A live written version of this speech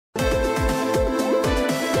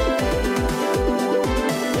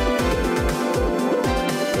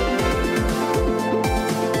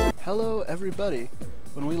everybody.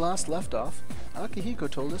 When we last left off, Akihiko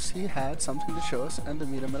told us he had something to show us and to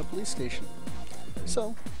meet him at a police station.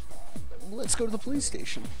 So, let's go to the police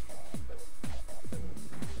station.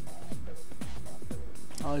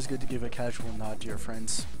 Always good to give a casual nod to your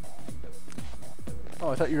friends. Oh,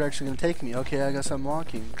 I thought you were actually going to take me. Okay, I guess I'm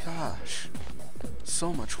walking. Gosh,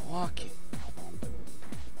 so much walking.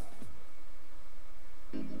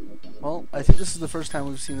 Well, I think this is the first time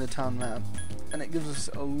we've seen the town map, and it gives us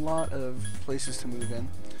a lot of places to move in.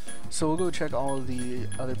 So we'll go check all of the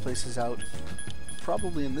other places out,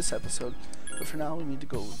 probably in this episode, but for now we need to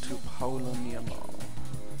go to Paulonia Mall.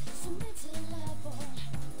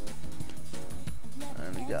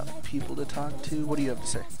 And we got people to talk to. What do you have to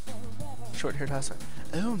say? Short-haired hustler.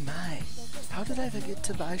 Oh my, how did I forget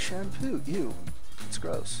to buy shampoo? Ew, it's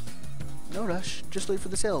gross. No rush, just wait for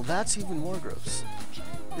the sale. That's even more gross.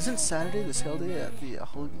 Isn't Saturday the sale day at the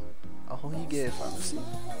Ahohige pharmacy?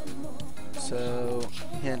 So,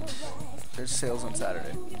 hint, there's sales on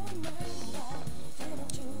Saturday.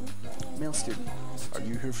 Male student, are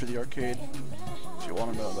you here for the arcade? If you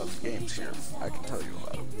want to know about the games here, I can tell you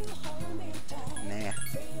about them. Nah.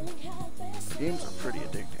 The games are pretty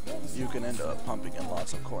addicting. You can end up pumping in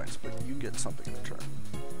lots of coins, but you get something in return.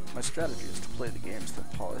 My strategy is to play the games that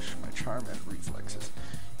polish my charm and reflexes.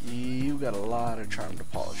 You got a lot of charm to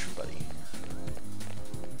polish, buddy.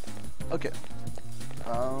 Okay.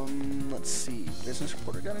 Let's see. Business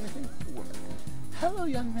reporter got anything? Woman. Hello,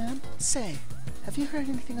 young man. Say, have you heard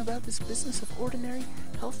anything about this business of ordinary,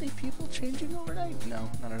 healthy people changing overnight? No,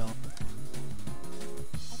 not at all.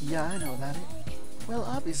 Yeah, I know about it. Well,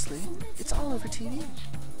 obviously, it's all over TV.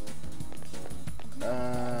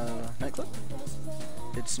 Nightclub?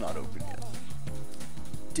 It's not open yet.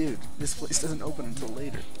 Dude, this place doesn't open until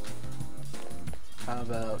later. How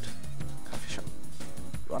about coffee shop?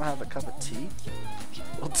 You wanna have a cup of tea?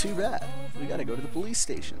 Well, too bad. We gotta go to the police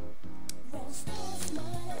station.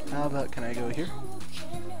 How about, can I go here?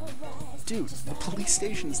 Dude, the police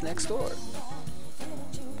station's next door.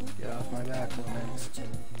 Get off my back, woman.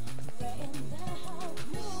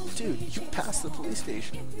 Dude, you passed the police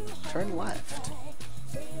station. Turn left.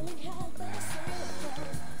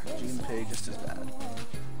 Junpei just as bad.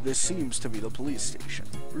 This seems to be the police station.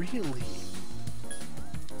 Really?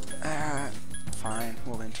 Fine,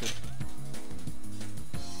 we'll enter.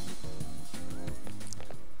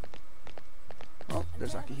 Oh,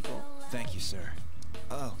 there's Akihiko. Thank you, sir.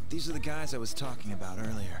 Oh, these are the guys I was talking about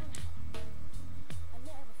earlier.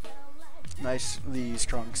 Nice, the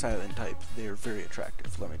strong silent type. They're very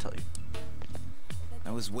attractive, let me tell you. I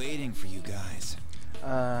was waiting for you guys.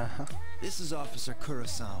 Uh-huh. This is Officer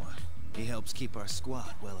Kurosawa. He helps keep our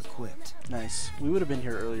squad well equipped. Nice. We would have been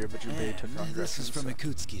here earlier, but your bay took on directions. This is from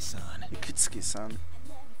Ikutsuki-san. Ikutsuki-san.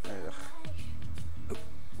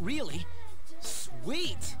 Really?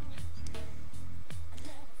 Sweet!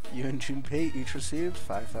 You and Junpei each received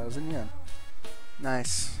 5,000 yen.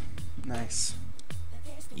 Nice. Nice.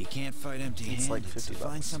 You can't fight empty-handed, It's like 50 so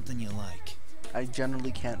bucks. find something you like. I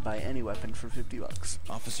generally can't buy any weapon for 50 bucks.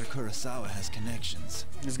 Officer Kurosawa has connections.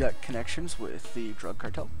 He's got connections with the drug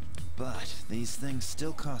cartel. But these things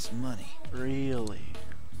still cost money. Really?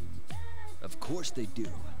 Of course they do.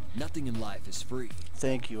 Nothing in life is free.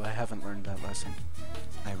 Thank you, I haven't learned that lesson.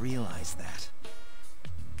 I realize that.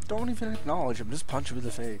 Don't even acknowledge him, just punch him in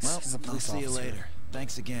the face. Well, He's a I'll police see you officer. later.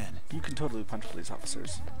 Thanks again. You can totally punch police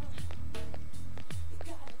officers.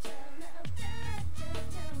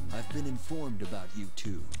 I've been informed about you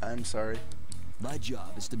two. I'm sorry. My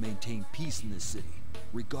job is to maintain peace in this city,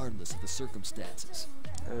 regardless of the circumstances.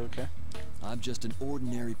 Okay. I'm just an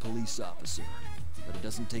ordinary police officer, but it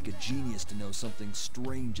doesn't take a genius to know something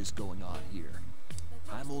strange is going on here.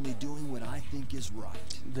 I'm only doing what I think is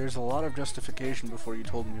right. There's a lot of justification before you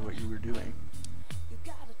told me what you were doing.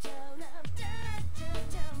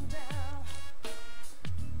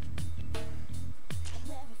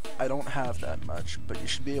 I don't have that much, but you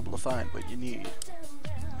should be able to find what you need.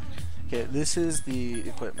 Okay, this is the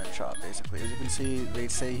equipment shop, basically. As you can see, they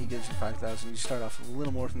say he gives you 5,000. You start off with a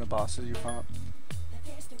little more than the bosses you fought.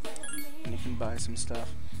 And you can buy some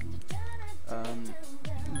stuff.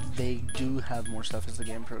 They do have more stuff as the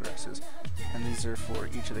game progresses. And these are for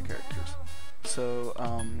each of the characters. So,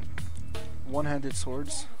 one-handed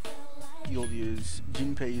swords, you'll use.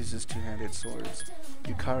 Junpei uses two-handed swords.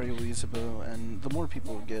 Yukari will use a bow, and the more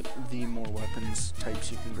people get, the more weapons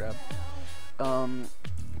types you can grab.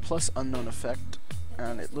 Plus unknown effect,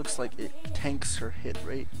 and it looks like it tanks her hit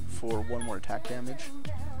rate for one more attack damage.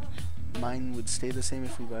 Mine would stay the same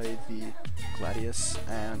if we buy the Gladius,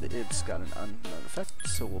 and it's got an unknown effect,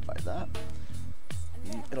 so we'll buy that.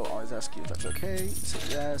 It'll always ask you if that's okay, say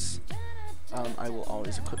yes. I will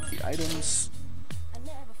always equip the items.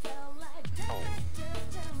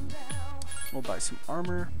 We'll buy some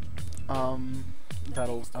armor.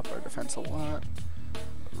 That'll up our defense a lot.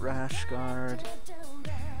 Rash guard.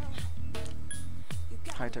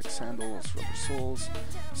 High-tech sandals, rubber soles.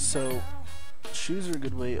 So, shoes are a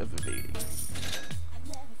good way of evading.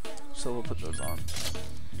 So we'll put those on.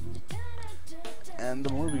 And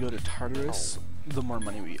the more we go to Tartarus, the more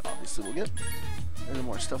money we obviously will get, and the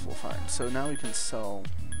more stuff we'll find. So now we can sell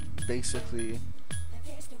basically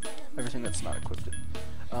everything that's not equipped.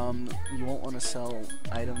 You won't want to sell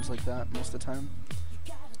items like that most of the time.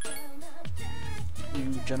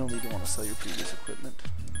 You generally don't want to sell your previous equipment.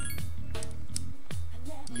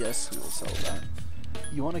 Yes, we will sell that.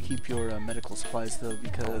 You want to keep your medical supplies though,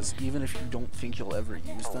 because even if you don't think you'll ever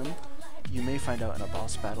use them, you may find out in a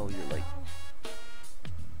boss battle you're like,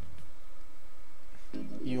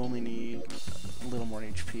 you only need a little more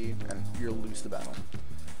HP and you'll lose the battle.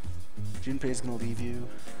 Junpei's gonna leave you.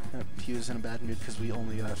 He was in a bad mood because we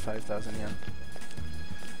only got 5,000 yen.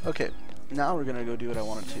 Okay, now we're gonna go do what I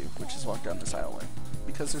wanted to, which is walk down this aisleway.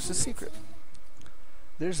 Because there's a secret.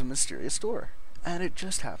 There's a mysterious door. And it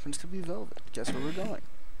just happens to be velvet. Guess where we're going?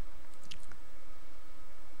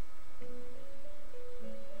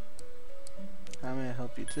 How may I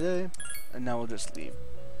help you today? And now we'll just leave.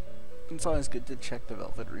 It's always good to check the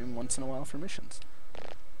velvet room once in a while for missions.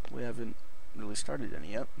 We haven't really started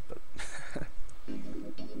any yet, but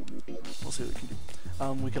we'll see what we can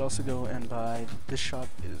do. We could also go and buy, this shop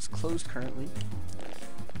is closed currently.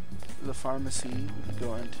 The pharmacy, we could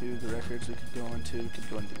go into, the records we could go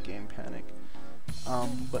into Game Panic.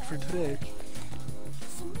 But for today,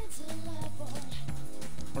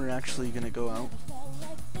 we're actually gonna go out.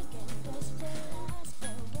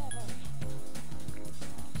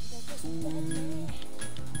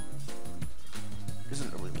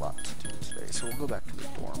 Isn't really a lot to do today, so we'll go back to the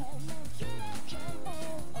dorm.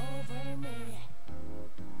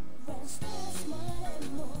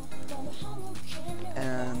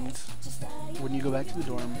 And when you go back to the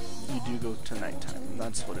dorm, you do go to nighttime.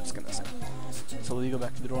 That's what it's gonna say. So will you go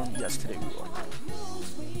back to the dorm? Yes, today we will.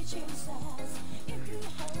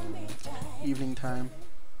 Evening time.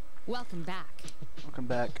 Welcome back. Welcome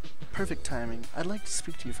back. Perfect timing. I'd like to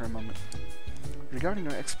speak to you for a moment. Regarding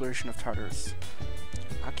our exploration of Tartarus,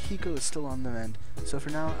 Akihiko is still on the mend, so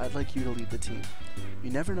for now I'd like you to lead the team.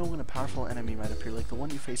 You never know when a powerful enemy might appear like the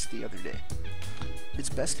one you faced the other day. It's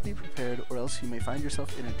best to be prepared, or else you may find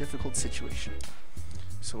yourself in a difficult situation.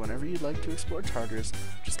 So whenever you'd like to explore Tartarus,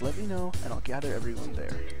 just let me know and I'll gather everyone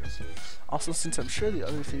there. Also, since I'm sure there are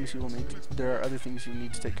other things you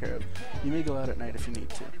need to take care of, you may go out at night if you need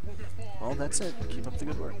to. Well, that's it. Keep up the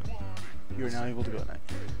good work. You are now able to go at night.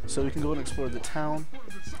 So we can go and explore the town.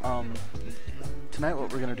 Tonight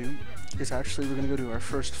what we're going to do is actually we're going to go do our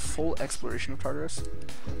first full exploration of Tartarus.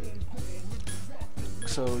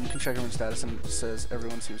 So you can check everyone's status and it says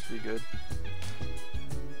everyone seems to be good.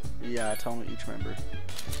 Yeah, tell them each member.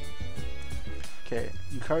 Okay,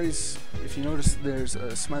 Yukari's, if you notice there's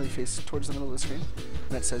a smiley face towards the middle of the screen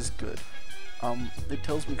and it says good. It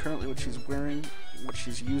tells me currently what she's wearing, what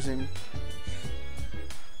she's using,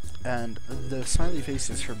 and the smiley face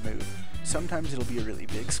is her mood. Sometimes it'll be a really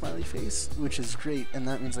big smiley face, which is great, and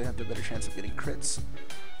that means they have the better chance of getting crits,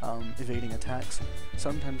 evading attacks.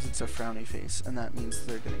 Sometimes it's a frowny face, and that means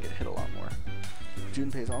they're going to get hit a lot more.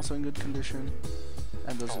 Junpei is also in good condition,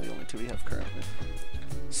 and those are the only two we have currently.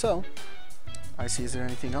 So, I see, is there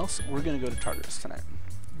anything else? We're going to go to Tartarus tonight.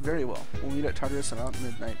 Very well. We'll meet at Tartarus around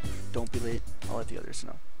midnight. Don't be late. I'll let the others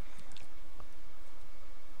know.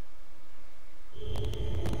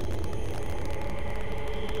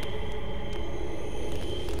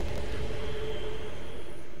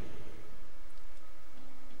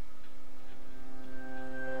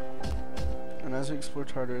 And as we explore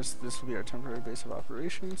Tartarus, this will be our temporary base of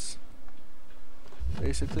operations.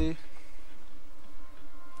 Basically,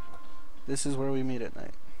 this is where we meet at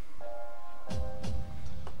night.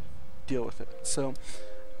 Deal with it. So,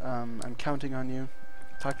 I'm counting on you.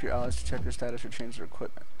 Talk to your allies to check their status or change their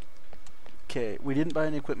equipment. Okay, we didn't buy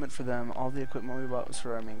any equipment for them. All the equipment we bought was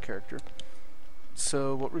for our main character.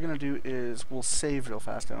 So what we're going to do is we'll save real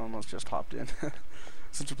fast. I almost just hopped in.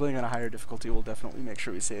 Since we're playing on a higher difficulty, we'll definitely make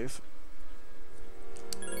sure we save.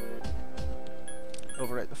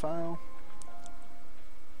 Overwrite the file.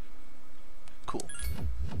 Cool.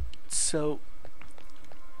 So,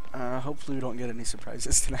 hopefully we don't get any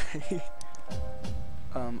surprises tonight.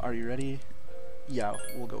 Are you ready? Yeah,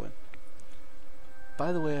 we'll go in.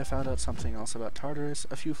 By the way, I found out something else about Tartarus.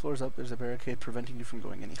 A few floors up, there's a barricade preventing you from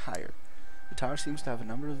going any higher. The tower seems to have a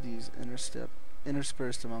number of these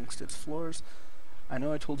interspersed amongst its floors. I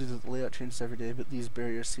know I told you that the layout changes every day, but these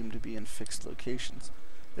barriers seem to be in fixed locations.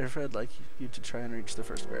 Therefore, I'd like you to try and reach the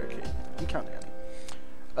first barricade. I'm counting on you.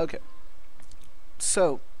 Okay.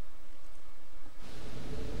 So,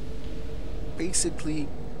 basically,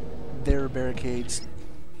 there are barricades,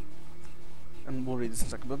 and we'll read this in a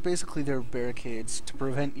second, but basically there are barricades to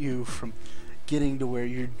prevent you from getting to where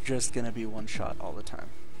you're just going to be one shot all the time.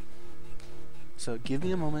 So give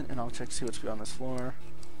me a moment and I'll check to see what's beyond this floor.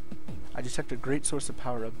 I detect a great source of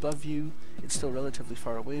power above you. It's still relatively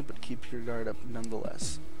far away, but keep your guard up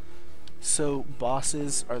nonetheless. So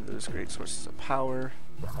bosses are those great sources of power.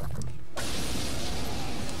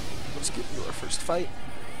 Let's get into our first fight.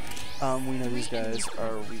 We know these guys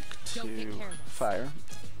are weak to fire,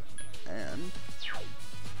 and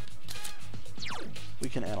we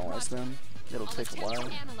can analyze them. It'll take a while.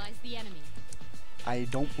 I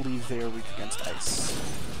don't believe they are weak against ice,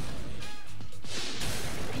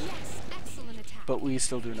 but we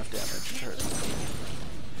still do enough damage to hurt them.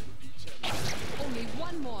 Only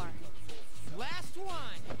one more. Last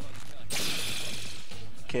one.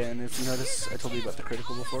 Okay, and if you notice, I told you about the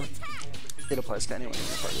critical before. It applies to anyone in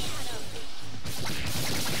your party.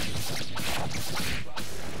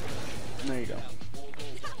 And there you go.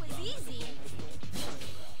 That was easy.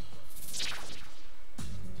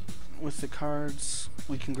 With the cards,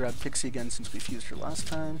 we can grab Pixie again since we fused her last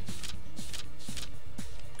time.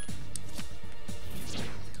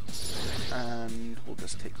 And we'll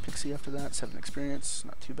just take Pixie after that. 7 experience,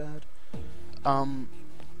 not too bad.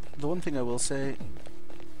 The one thing I will say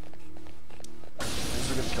is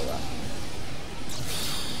we're gonna kill that.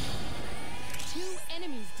 2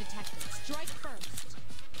 enemies detected. Strike first.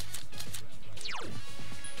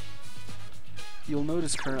 You'll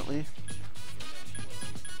notice currently,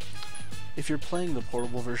 if you're playing the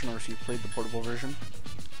portable version or if you played the portable version,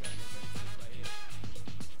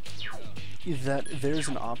 that there's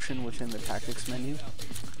an option within the tactics menu,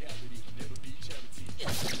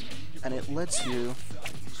 and it lets you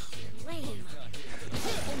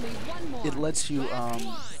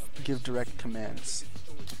give direct commands.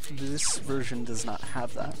 This version does not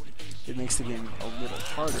have that. It makes the game a little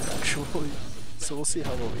harder actually, so we'll see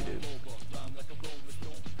how well we do.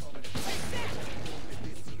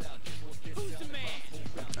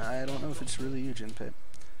 I don't know if it's really you, Jinpei.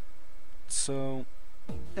 So,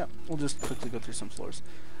 yeah, we'll just quickly go through some floors.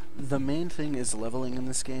 The main thing is leveling in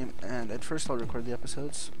this game, and at first I'll record the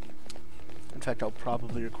episodes. In fact, I'll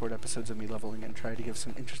probably record episodes of me leveling and try to give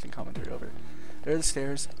some interesting commentary over it. There are the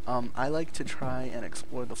stairs. I like to try and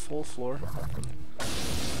explore the full floor.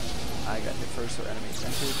 I got hit first, so enemy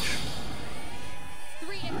advantage.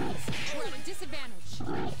 3 enemies. We're at a disadvantage.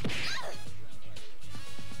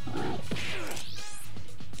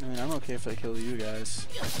 I mean, I'm okay if I kill you guys.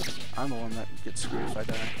 I'm the one that gets screwed if I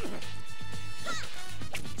die.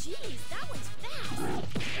 Jeez, that was fast.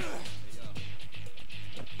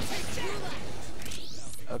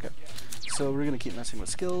 Okay, so we're gonna keep messing with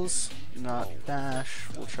skills, not dash.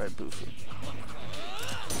 We'll try Bufu.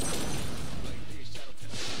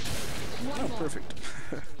 Oh, perfect.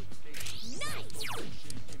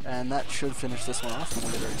 And that should finish this one off and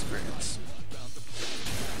we'll get our experience.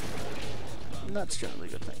 And that's generally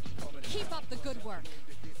a good thing. Keep up the good work.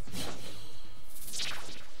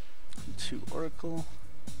 2 Oracle.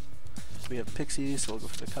 We have Pixie, so we'll go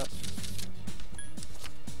for the cup.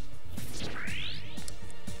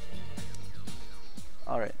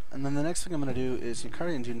 Alright, and then the next thing I'm going to do is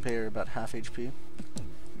Yukari and Junpei are about half HP.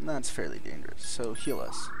 And that's fairly dangerous, so heal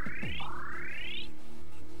us.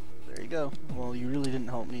 There you go. Well, you really didn't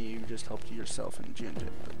help me, you just helped yourself and Junpei,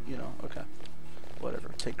 but you know, okay. Whatever,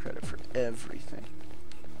 take credit for everything.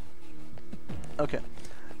 Okay,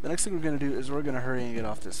 the next thing we're going to do is we're going to hurry and get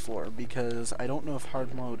off this floor, because I don't know if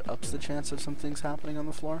hard mode ups the chance of some things happening on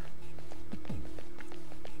the floor.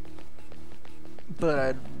 But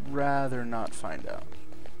I'd rather not find out.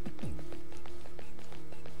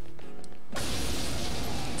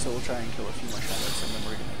 So we'll try and kill a few more shadows, and then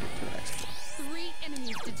we're going to get to the next floor. 3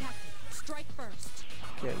 enemies detected. Strike first.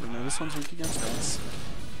 Okay, we know this one's weak against us.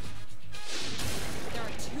 There are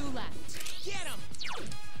 2 left. Get him!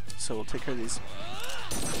 So we'll take care of these.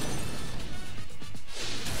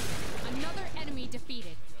 Another enemy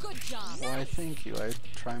defeated. Good job. Why, thank you. I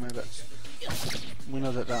try my best. We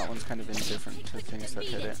know that that one's kind of indifferent to things that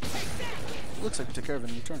hit it. Looks like we took care of it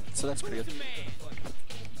in your turn, so that's pretty good.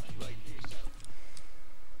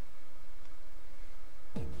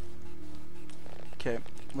 Okay,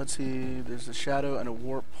 let's see. There's a shadow and a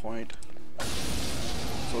warp point.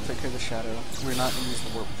 So we'll take care of the shadow. We're not going to use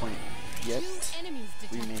the warp point yet.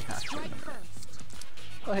 We may have to in a minute.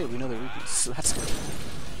 Oh hey, we know their weakness, so that's good.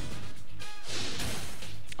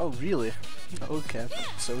 Oh really? Okay,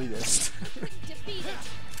 so we missed. Defeated.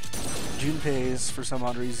 Junpei is, for some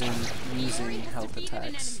odd reason, using health Defeated an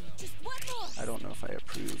attacks. enemy. Just one more. I don't know if I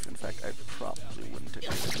approve. In fact, I probably wouldn't agree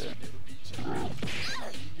with it.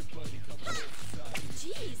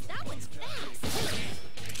 Jeez, that one's fast.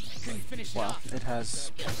 Couldn't finish it Wow, off. it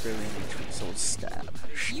has barely any troops, so let's stab.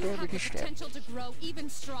 You have the Stab. potential to grow even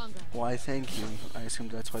stronger. Why, thank you. I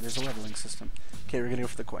assumed that's why there's a leveling system. Okay, we're gonna go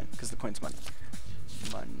for the coin, because the coin's money.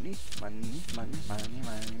 Money, money, money, money,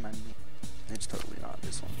 money, money. It's totally not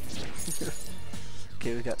this one.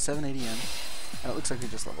 Okay, we got 780 yen, and it looks like we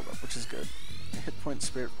just leveled up, which is good. Hit points,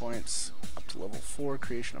 spirit points, up to level 4,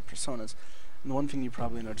 creation of personas. And the one thing you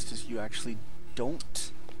probably noticed is you actually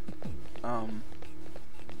don't,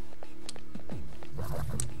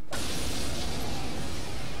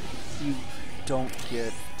 you don't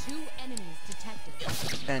get 2 enemies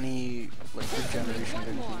detected. any, like, regeneration of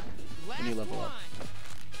One more. anything when you level up.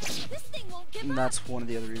 This thing won't give And up. that's one of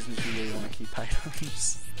the other reasons you really want to keep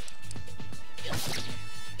items.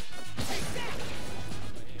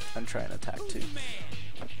 And try and attack too.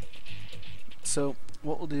 So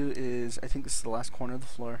what we'll do is, I think this is the last corner of the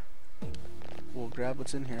floor. We'll grab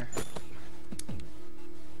what's in here.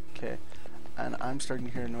 Okay, and I'm starting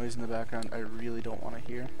to hear a noise in the background I really don't want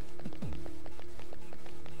to hear.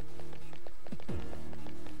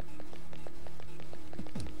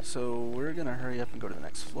 So we're gonna hurry up and go to the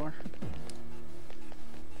next floor.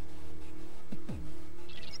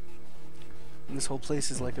 And this whole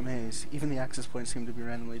place is like a maze. Even the access points seem to be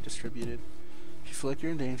randomly distributed. If you feel like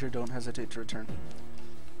you're in danger, don't hesitate to return.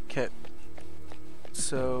 Okay.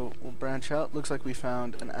 So we'll branch out. Looks like we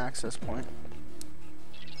found an access point.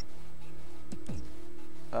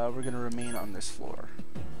 We're gonna remain on this floor.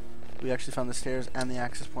 We actually found the stairs and the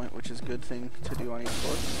access point, which is a good thing to do on each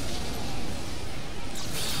floor.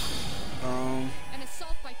 An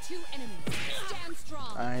assault by 2 enemies. Stand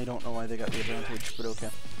strong. I don't know why they got the advantage, but okay.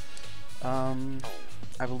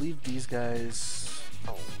 I believe these guys...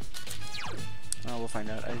 we'll find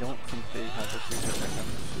out. I don't think they have the creature attack.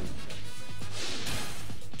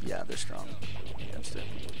 Yeah, they're strong against it.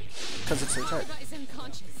 Because it's their type. Eva is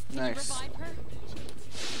unconscious. Can Nice. you revive her?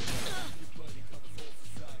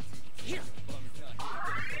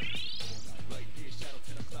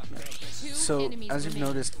 Two So, enemies as you've remain.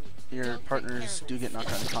 noticed, your partners do get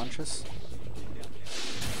knocked unconscious.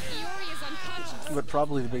 Fury is unconscious. But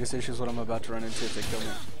probably the biggest issue is what I'm about to run into if they kill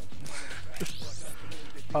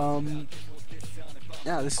me.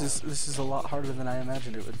 Yeah, this is a lot harder than I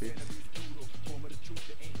imagined it would be.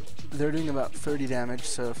 They're doing about 30 damage,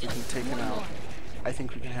 so if we can take them out, I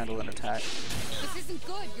think we can handle an attack. This isn't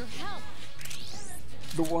good. Your help.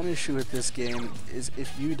 The one issue with this game is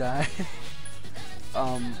if you die,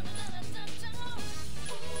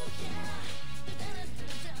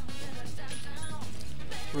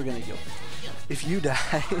 we're gonna go. If you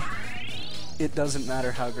die, it doesn't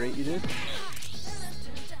matter how great you did.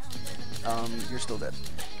 You're still dead.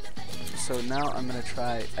 So now I'm gonna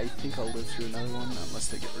try. I think I'll live through another one unless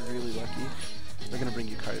they get really lucky. We're gonna bring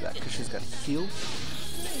Yukari back because she's got heal,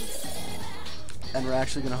 and we're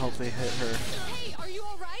actually gonna hope they hit her. Hey, are you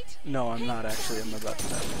alright? No, I'm not actually. I'm about to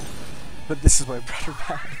die. But this is why I brought her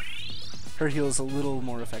back. Her heal is a little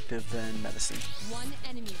more effective than medicine. 1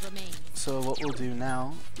 enemy remains. So what we'll do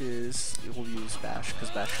now is we'll use Bash,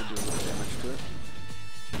 because Bash should do a little damage to it.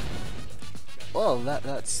 Oh,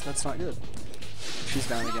 that's not good. She's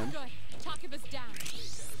down Not again. good. Takeba's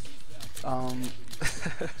down.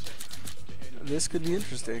 This could be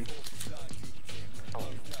interesting.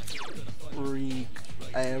 We're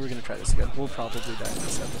gonna try this again. We'll probably die in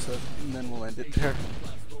this episode, and then we'll end it there.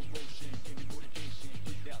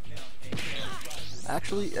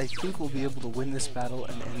 Actually, I think we'll be able to win this battle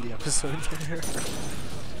and end the episode there.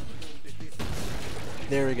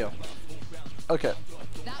 There we go. Okay,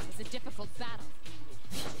 That was a difficult battle.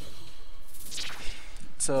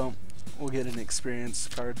 so we'll get an experience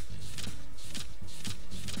card.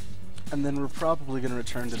 And then we're probably going to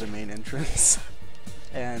return to the main entrance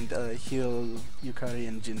and heal Yukari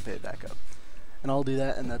and Junpei back up. And I'll do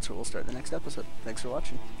that, and that's where we'll start the next episode. Thanks for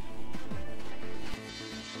watching.